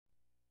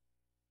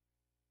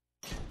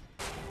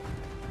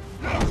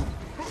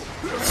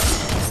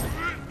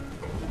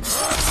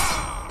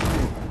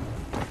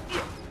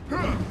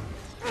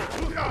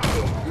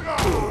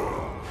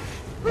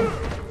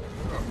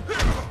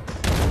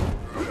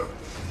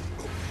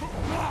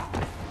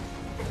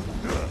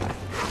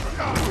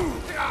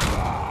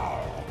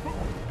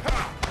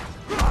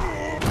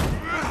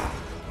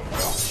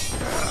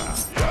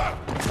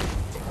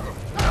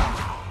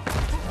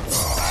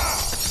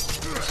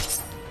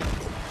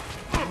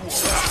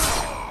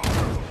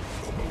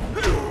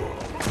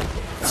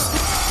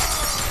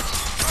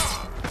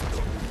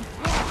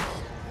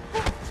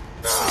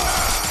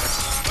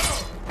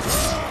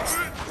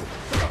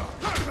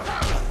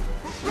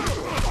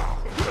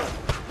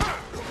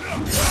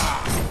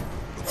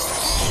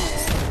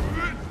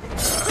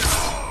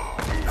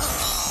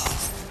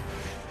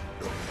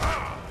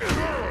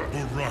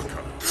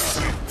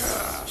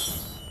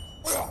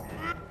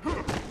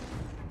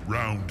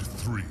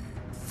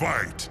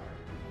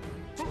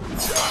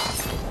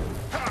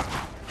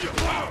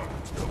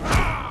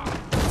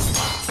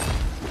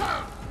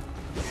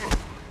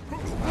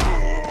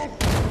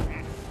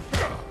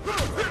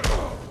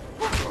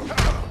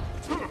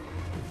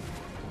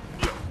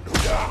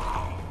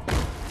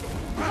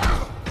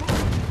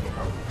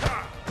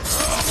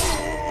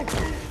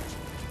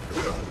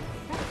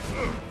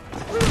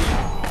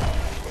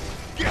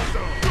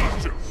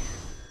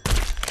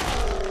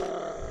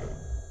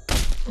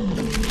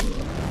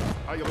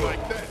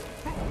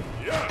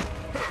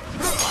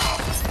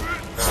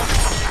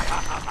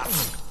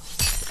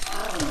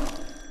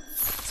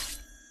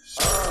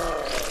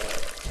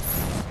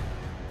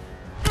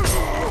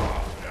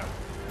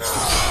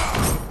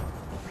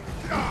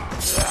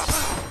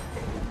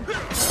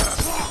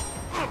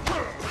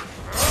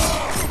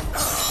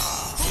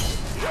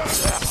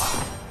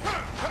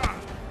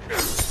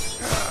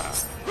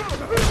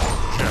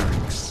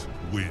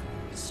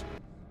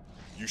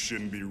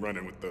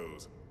running with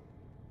those.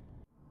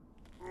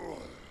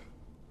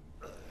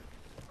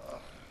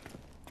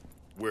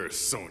 Where's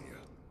Sonya?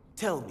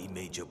 Tell me,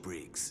 Major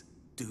Briggs,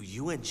 do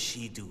you and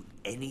she do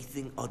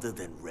anything other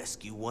than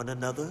rescue one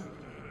another?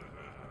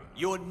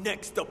 Your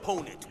next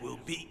opponent will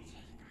be...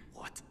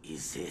 What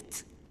is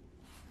it?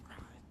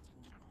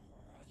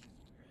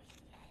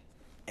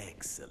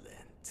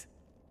 Excellent.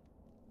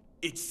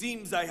 It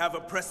seems I have a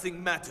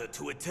pressing matter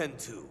to attend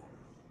to.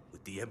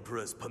 With the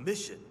Emperor's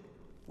permission,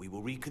 we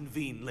will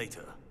reconvene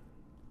later.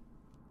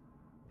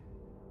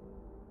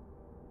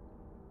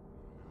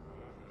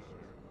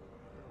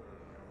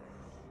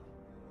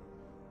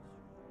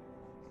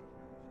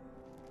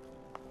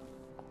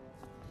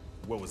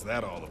 What was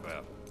that all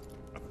about?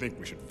 I think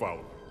we should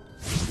follow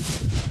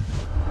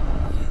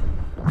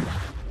her.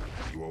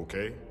 You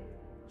okay?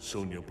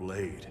 Sonya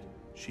Blade.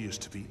 She is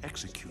to be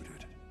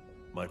executed.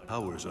 My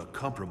powers are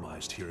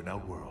compromised here in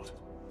Outworld,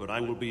 but I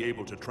will be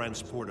able to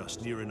transport us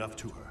near enough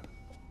to her.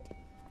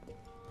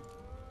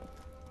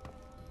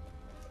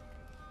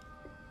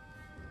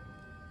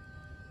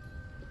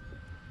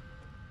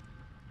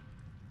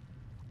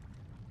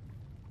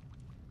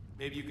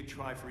 Maybe you could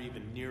try for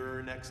even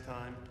nearer next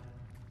time.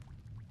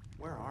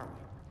 Where are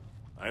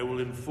we? I will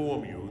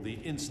inform you the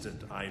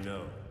instant I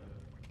know.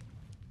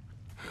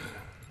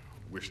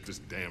 Wish this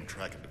damn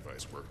tracking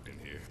device worked in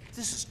here.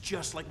 This is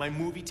just like my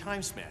movie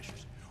Time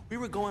Smashers. We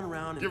were going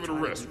around and Give it a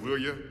rest, will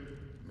ya?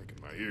 Making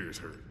my ears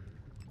hurt.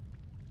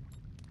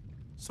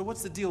 So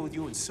what's the deal with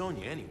you and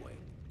Sonya anyway?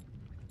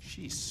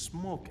 She's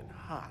smoking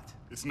hot.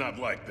 It's not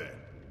like that.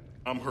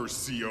 I'm her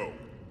CO.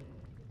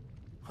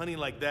 Honey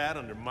like that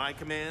under my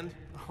command?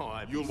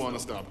 Oh, You'll want to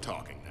stop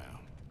talking now.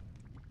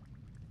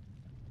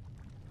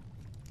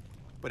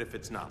 But if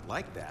it's not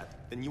like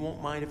that, then you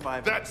won't mind if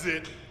I... That's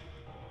it!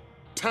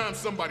 Time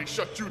somebody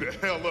shut you the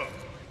hell up!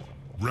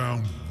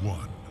 Round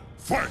 1.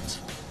 Fight!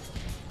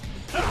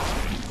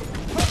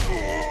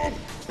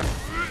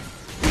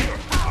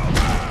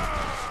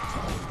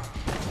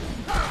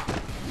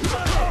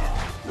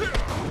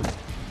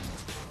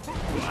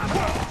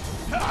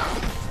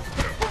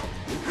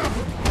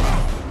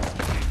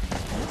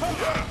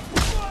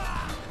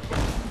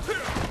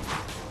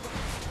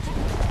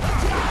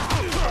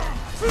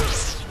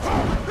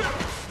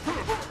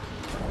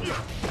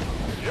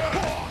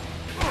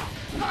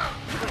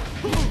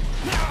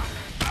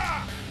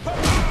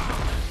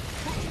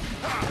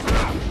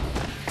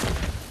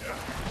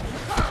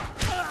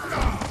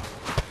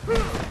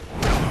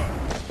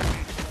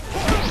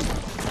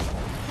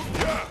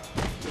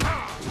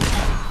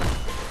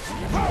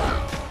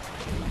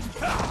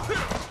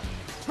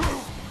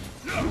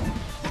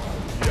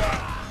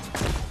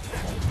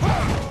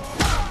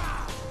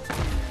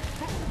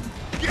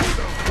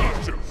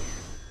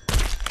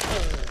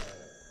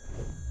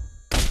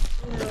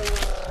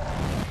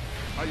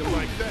 How you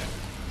like that?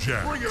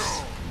 Jax Bring it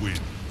on!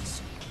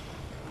 wins.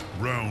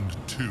 Round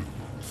 2.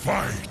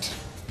 Fight!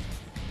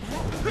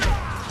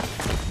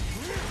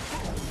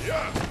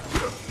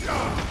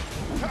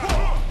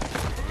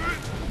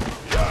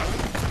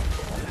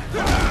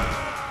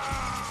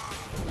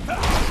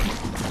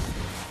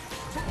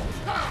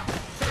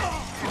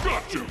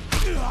 Got you!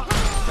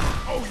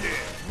 Oh yeah!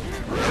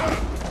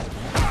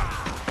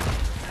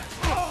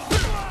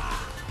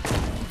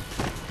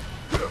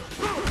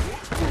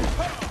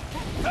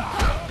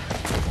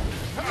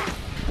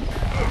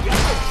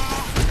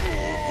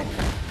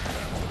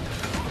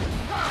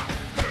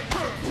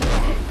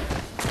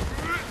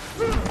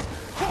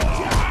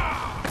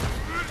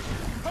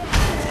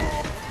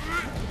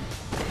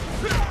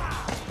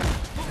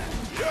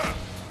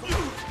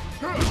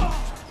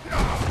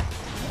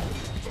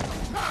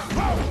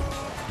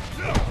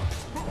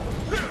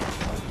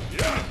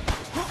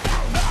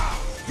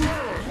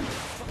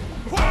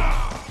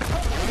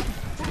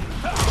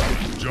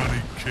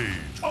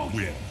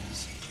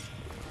 Wins.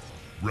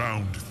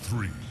 Round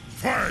 3.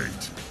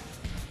 Fight!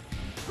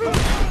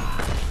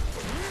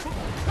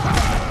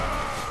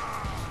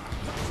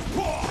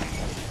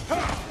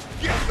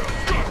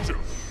 Gotcha!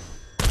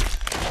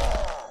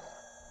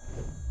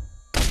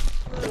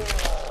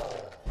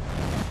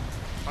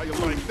 How you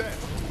like that?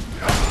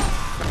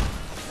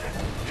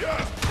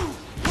 Yeah!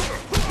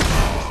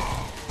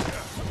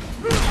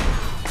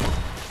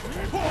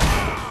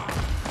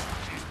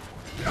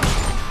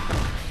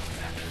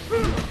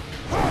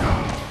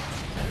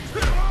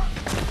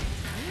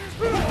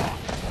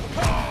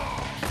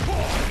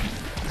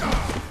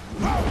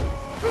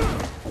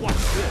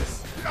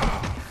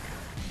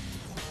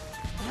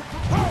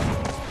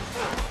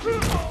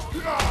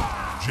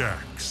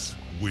 Jax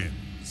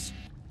wins.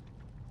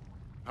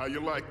 How you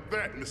like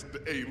that,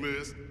 Mr.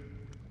 A-List?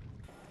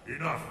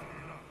 Enough.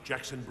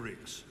 Jackson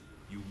Briggs,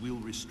 you will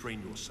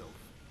restrain yourself.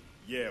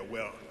 Yeah,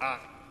 well,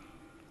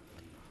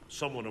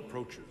 Someone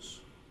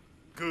approaches.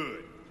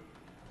 Good.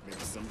 Maybe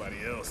somebody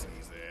else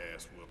needs their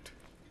ass whooped.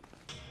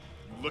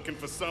 You looking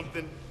for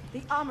something?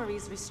 The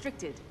armory's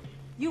restricted.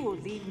 You will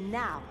leave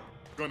now.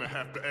 Gonna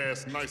have to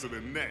ask nicer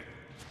than that.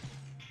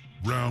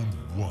 Round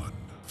 1.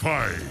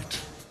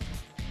 Fight!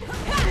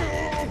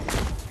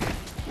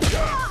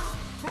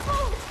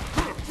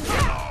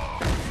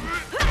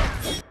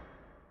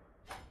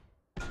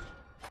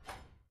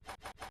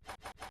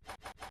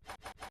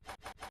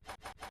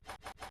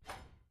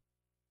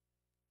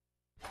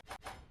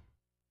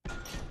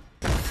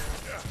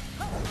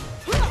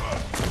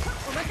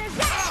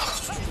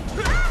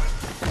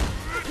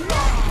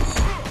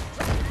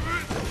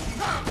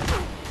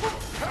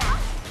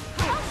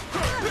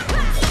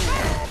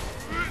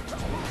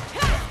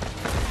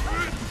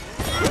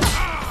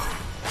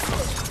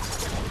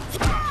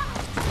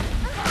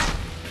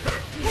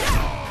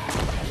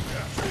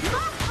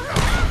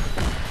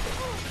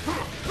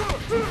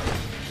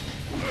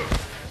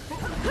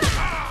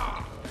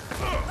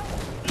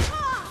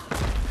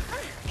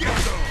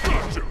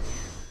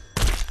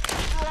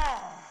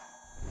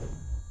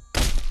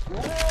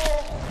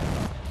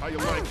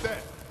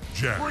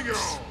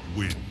 Jax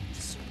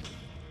wins.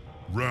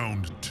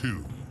 Round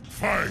 2,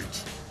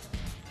 fight!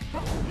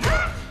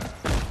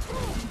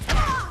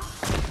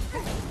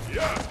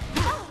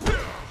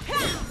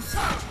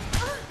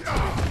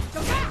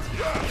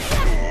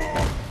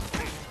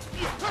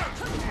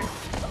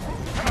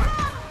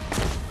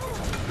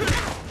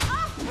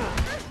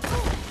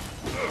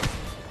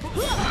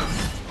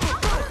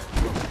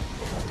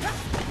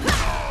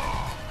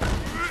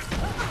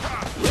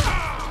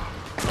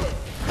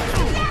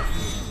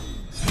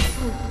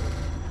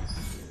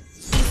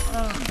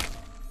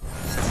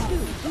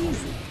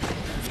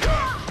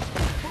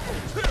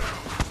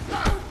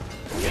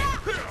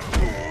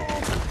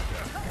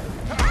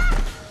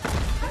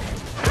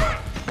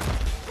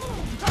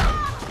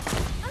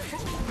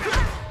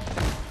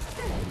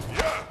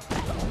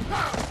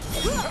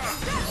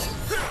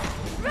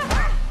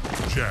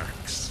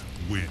 Jax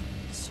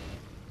wins.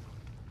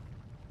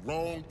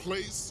 Wrong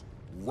place,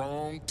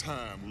 wrong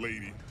time,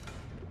 lady.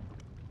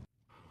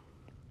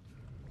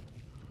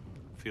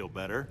 Feel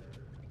better?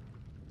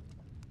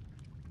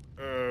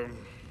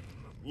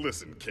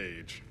 Listen,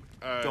 Cage.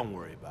 Don't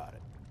worry about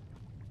it.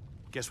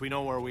 Guess we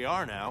know where we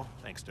are now,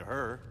 thanks to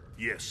her.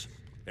 Yes,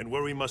 and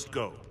where we must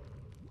go.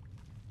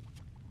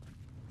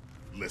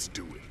 Let's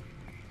do it.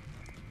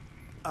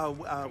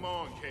 Come Come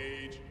on,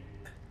 Cage.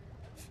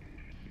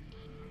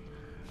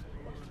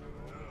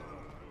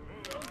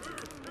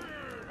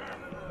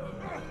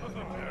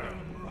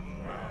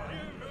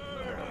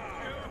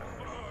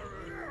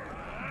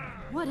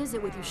 What is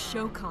it with you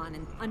Shokan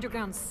and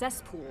underground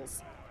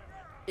cesspools?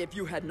 If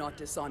you had not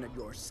dishonored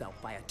yourself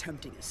by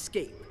attempting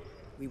escape,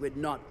 we would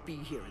not be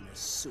here in this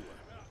sewer.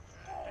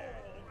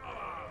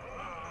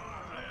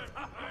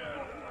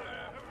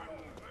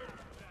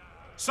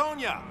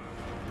 Sonya!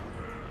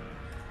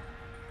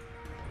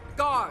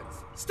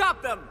 Guards,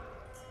 stop them!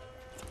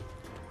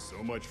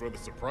 So much for the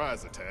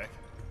surprise attack.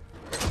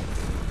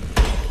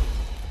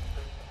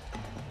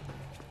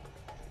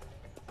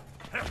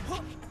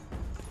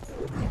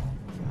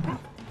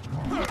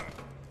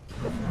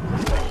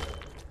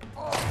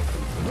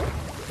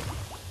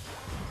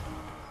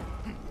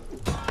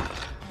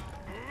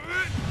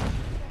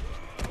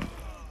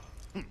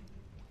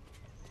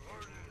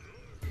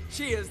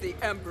 She is the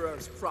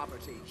Emperor's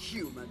property,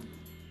 human.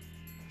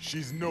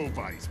 She's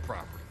nobody's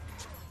property.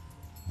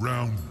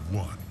 Round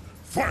 1,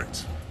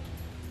 fight!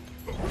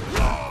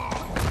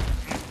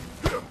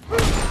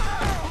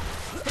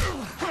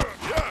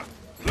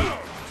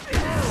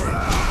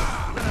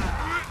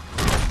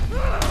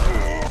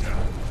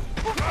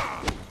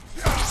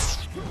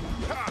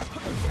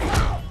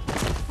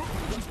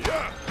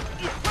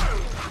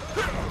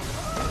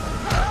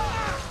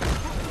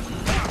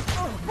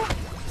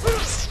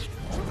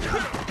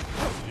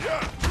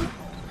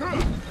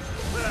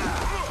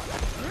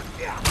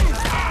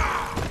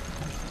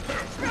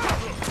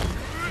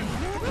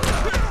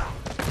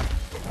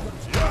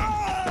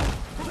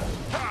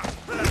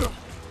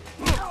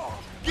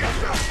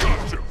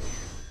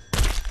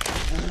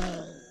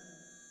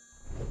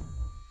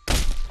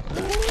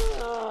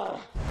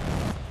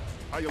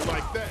 How you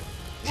like that?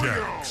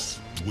 Jax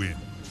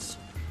wins.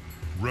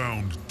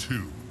 Round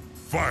 2,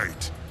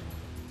 fight!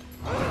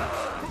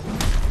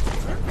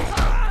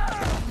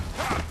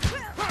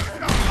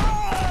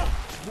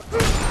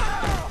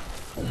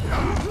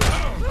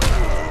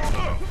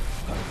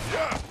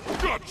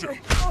 Gotcha!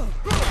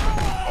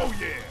 Oh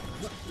yeah!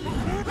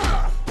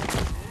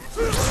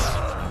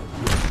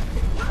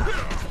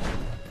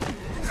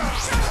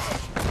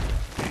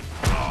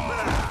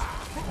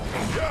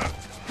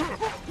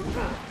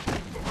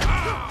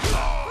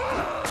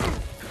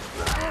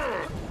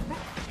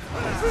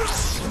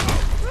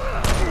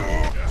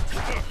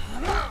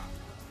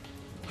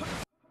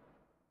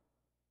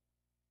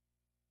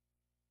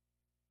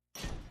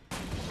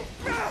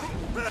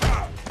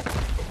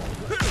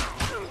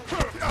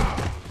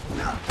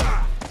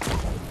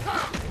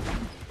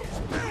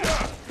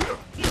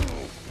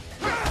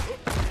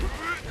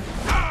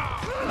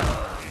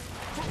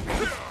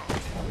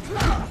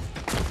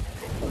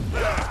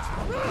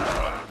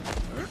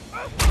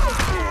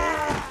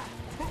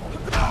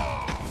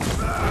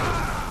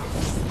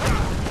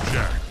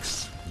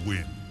 Jax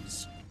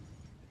wins.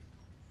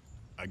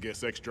 I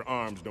guess extra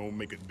arms don't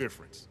make a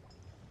difference.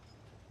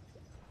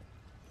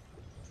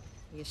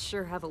 You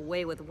sure have a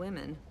way with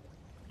women.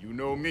 You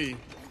know me.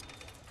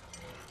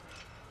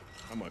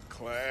 I'm a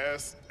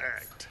class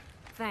act.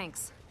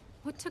 Thanks.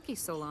 What took you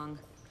so long?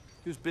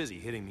 He was busy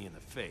hitting me in the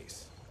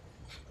face.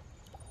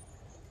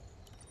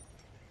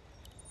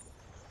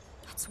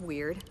 That's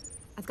weird.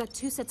 I've got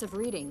 2 sets of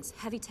readings,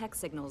 heavy tech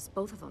signals,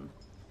 both of them.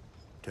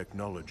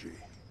 Technology.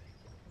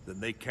 Then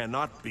they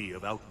cannot be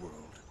of Outworld.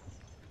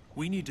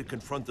 We need to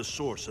confront the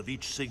source of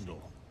each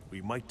signal.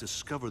 We might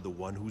discover the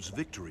one whose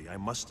victory I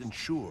must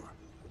ensure.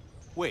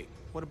 Wait,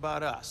 what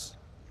about us?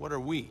 What are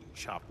we,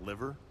 chopped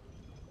liver?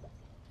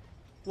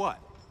 What?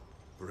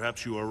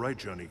 Perhaps you are right,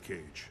 Johnny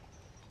Cage.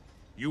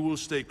 You will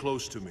stay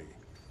close to me.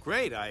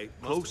 Great, I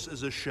must Close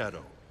as a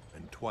shadow,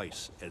 and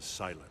twice as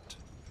silent.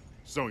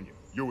 Sonya,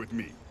 you're with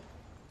me.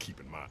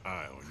 keeping my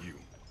eye on you.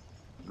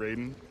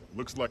 Raiden,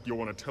 looks like you'll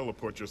want to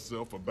teleport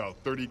yourself about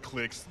 30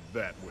 clicks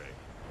that way.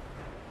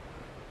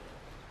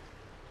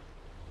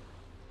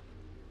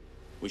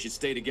 We should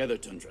stay together,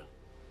 Tundra.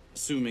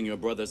 Assuming your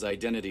brother's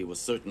identity will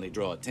certainly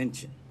draw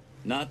attention.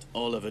 Not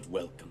all of it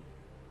welcome.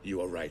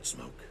 You are right,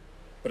 Smoke.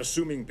 But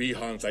assuming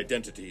Bihan's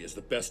identity is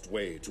the best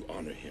way to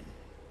honor him.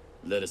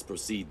 Let us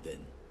proceed then.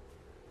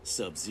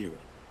 Sub-Zero.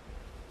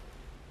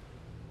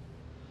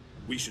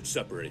 We should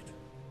separate.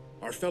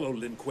 Our fellow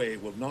Lin Kuei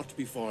will not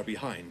be far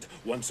behind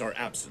once our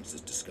absence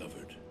is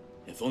discovered.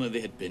 If only they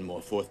had been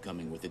more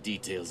forthcoming with the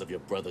details of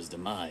your brother's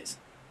demise.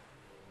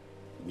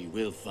 We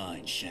will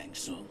find Shang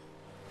Tsung.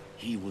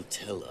 He will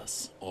tell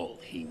us all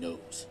he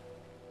knows.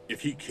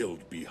 If he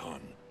killed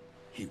Bihan,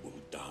 he will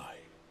die.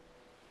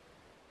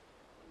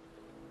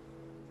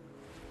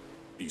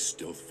 Be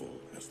stealthful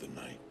as the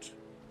night.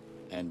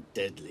 And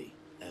deadly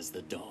as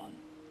the dawn.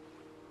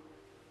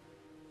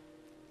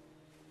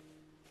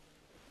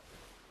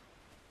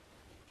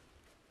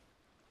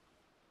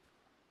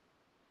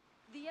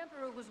 The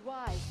Emperor was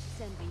wise to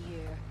send me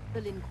here.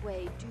 The Lin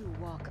Kuei do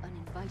walk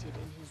uninvited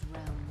in his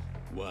realm.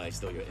 Wise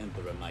though your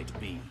Emperor might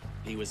be,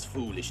 he was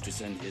foolish to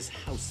send his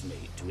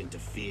housemaid to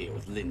interfere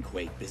with Lin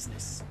Kuei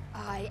business.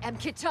 I am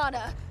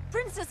Kitana,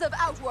 Princess of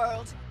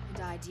Outworld,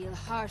 and I deal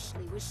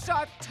harshly with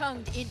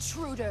sharp-tongued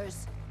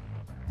intruders.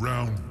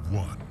 Round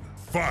 1.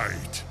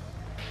 Fight!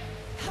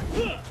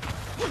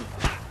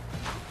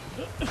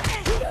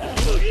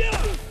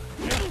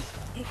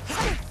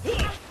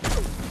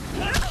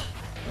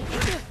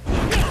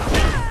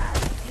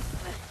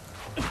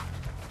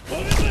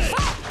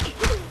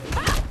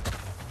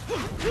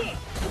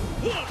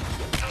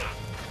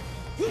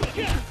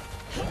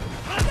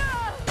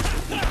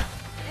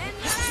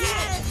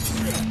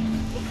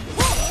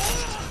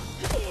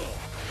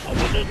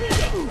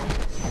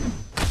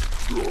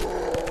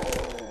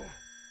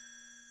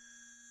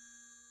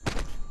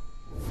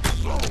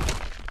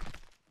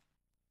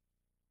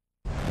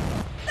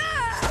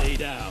 Stay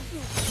down.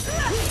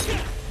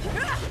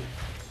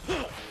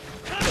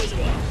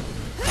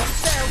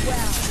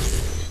 Farewell.